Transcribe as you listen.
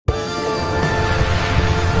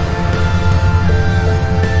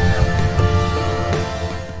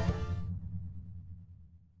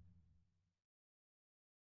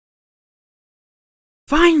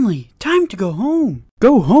Finally, time to go home.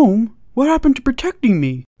 Go home? What happened to protecting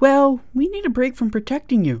me? Well, we need a break from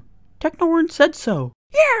protecting you. Techno-Orange said so.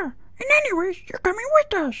 Yeah, and anyways, you're coming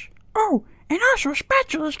with us. Oh, and also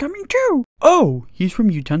Spatula's coming too. Oh, he's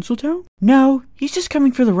from Utensil Town? No, he's just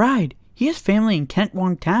coming for the ride. He has family in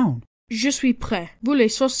Kentwong Town. Je suis prêt. Vous les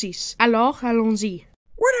saucisses. Alors, allons-y.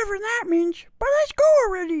 Whatever that means, but let's go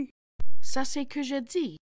already. Ça c'est que je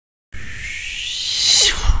dis.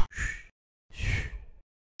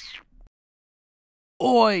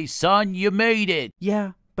 Oi, son, you made it!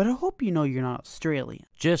 Yeah, but I hope you know you're not Australian.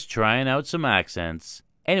 Just trying out some accents.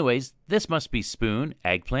 Anyways, this must be Spoon,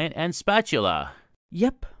 Eggplant, and Spatula.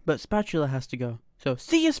 Yep, but Spatula has to go. So,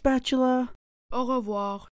 see ya, Spatula! Au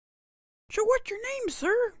revoir. So what's your name,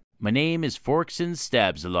 sir? My name is Forkson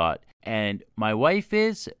Stabs-A-Lot, and my wife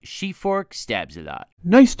is She-Fork Stabs-A-Lot.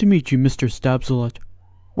 Nice to meet you, Mr. Stabs-A-Lot.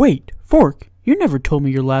 Wait, Fork, you never told me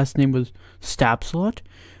your last name was Stabs-A-Lot.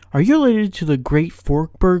 Are you related to the great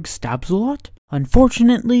Forkberg Stabs-A-Lot?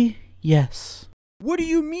 Unfortunately, yes. What do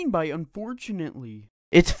you mean by unfortunately?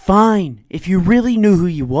 It's fine, if you really knew who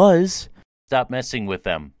he was. Stop messing with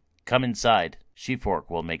them. Come inside. She-Fork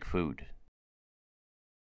will make food.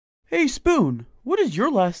 Hey, Spoon, what is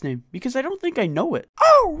your last name? Because I don't think I know it.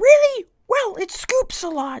 Oh, really? Well, it scoops a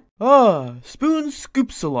lot. Ah, Spoon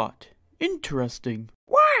scoops a lot. Interesting.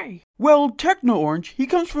 Why? Well, Techno-Orange, he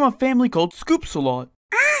comes from a family called Scoops-A-Lot.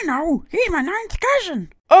 I know. He's my 9th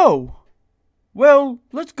cousin. Oh! Well,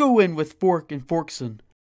 let's go in with Fork and Forkson.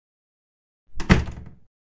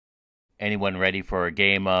 Anyone ready for a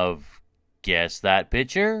game of Guess That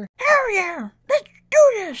Picture? Hell yeah. Let's do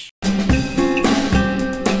this.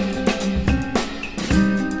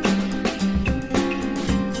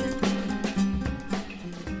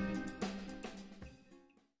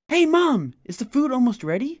 Hey, Mom, is the food almost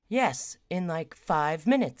ready? Yes, in like 5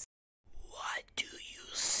 minutes. What do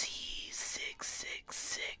you see,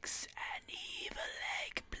 666, an evil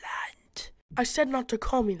eggplant? I said not to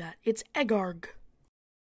call me that. It's Eggarg.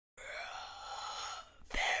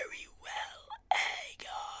 Very well,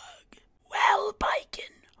 Eggog. Well,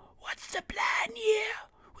 Bacon, what's the plan here?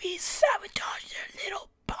 We sabotage their little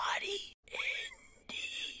party.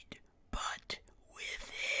 Indeed, but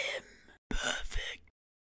with him. Perfect.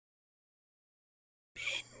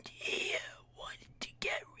 Mint here wanted to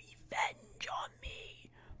get revenge on me,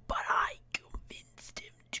 but I convinced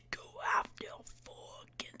him to go after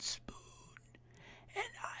Fork and Spoon,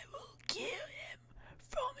 and I will kill him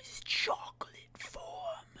from his chocolate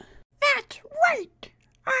form. That's right!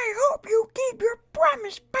 I hope you keep your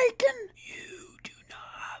promise, Bacon! You do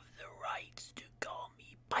not have the rights to call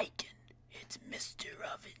me Bacon. It's Mr.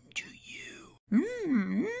 Oven to you.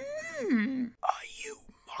 Are you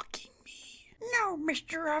mocking me? No,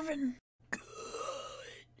 Mr. Oven. Good.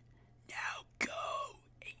 Now go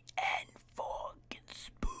and Fork and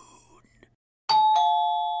Spoon.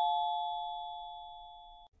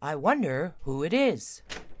 I wonder who it is.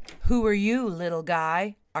 Who are you, little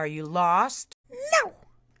guy? Are you lost? No!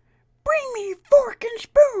 Bring me Fork and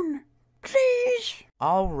Spoon, please.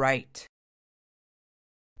 All right.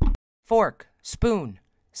 Fork, Spoon,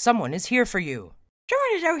 someone is here for you.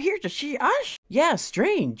 Someone is out here to see us? Yeah,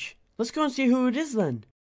 strange. Let's go and see who it is then.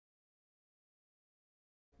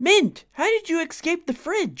 Mint, how did you escape the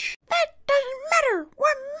fridge? That doesn't matter.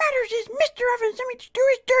 What matters is Mr. Oven sent me to do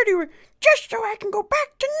his dirty work just so I can go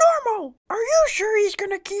back to normal. Are you sure he's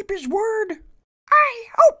gonna keep his word? I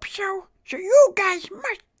hope so. So you guys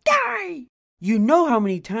must die. You know how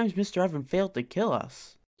many times Mr. Oven failed to kill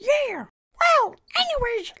us. Yeah. Well,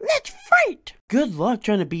 anyways, let's fight. Good luck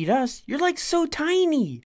trying to beat us. You're like so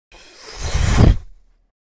tiny.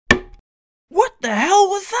 What the hell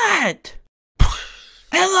was that?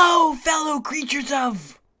 Hello, fellow creatures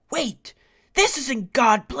of... Wait, this isn't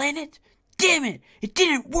God Planet. Damn it, it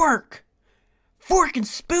didn't work. Fork and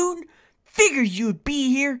Spoon, figures you would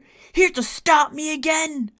be here to stop me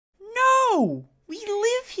again. No, we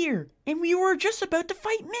live here, and we were just about to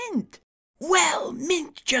fight Mint. Well,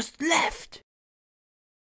 Mint just left.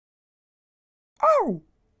 Oh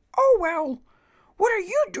well. What are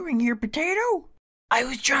you doing here, Potato? I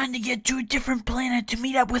was trying to get to a different planet to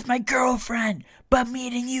meet up with my girlfriend, but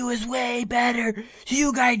meeting you is way better. So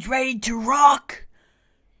you guys ready to rock?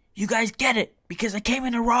 You guys get it, because I came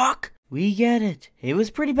in to rock? We get it. It was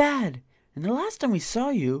pretty bad. And the last time we saw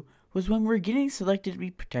you was when we were getting selected to be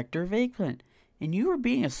Protector of Eggplant, and you were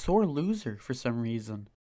being a sore loser for some reason.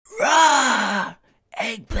 Rah!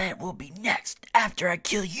 Eggplant will be next after I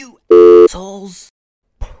kill you, souls.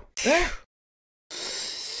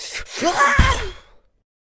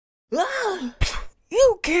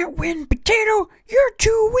 You can't win, Potato. You're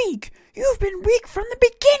too weak. You've been weak from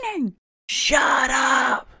the beginning. Shut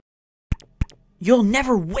up! You'll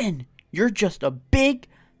never win. You're just a big,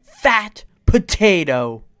 fat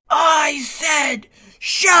potato. I said,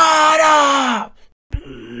 shut up!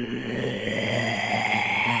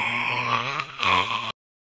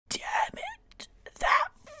 Damn it, that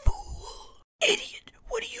fool. Idiot,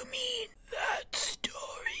 what do you mean? That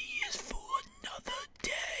story is for another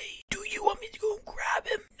day. Do you want me to go grab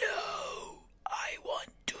him? No, I want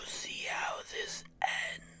to see how this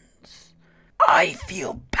ends. I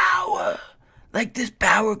feel power, like this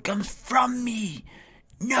power comes from me.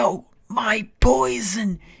 No, my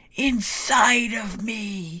poison inside of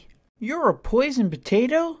me. You're a poison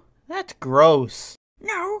potato? That's gross.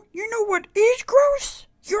 No, you know what is gross?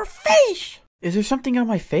 Your face. Is there something on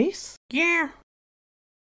my face? Yeah.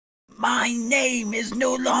 My name is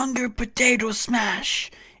no longer Potato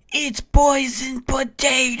Smash. It's Poison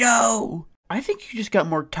Potato. I think you just got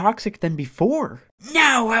more toxic than before.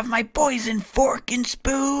 Now have my poison fork and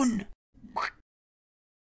spoon.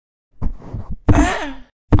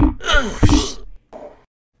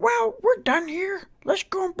 Well, we're done here. Let's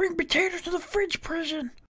go and bring potatoes to the fridge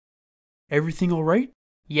prison. Everything all right?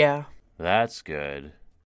 Yeah. That's good.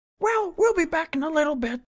 Well, we'll be back in a little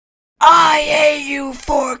bit. I hate you,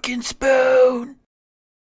 fork and spoon.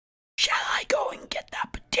 Shall I go and get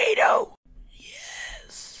that potato?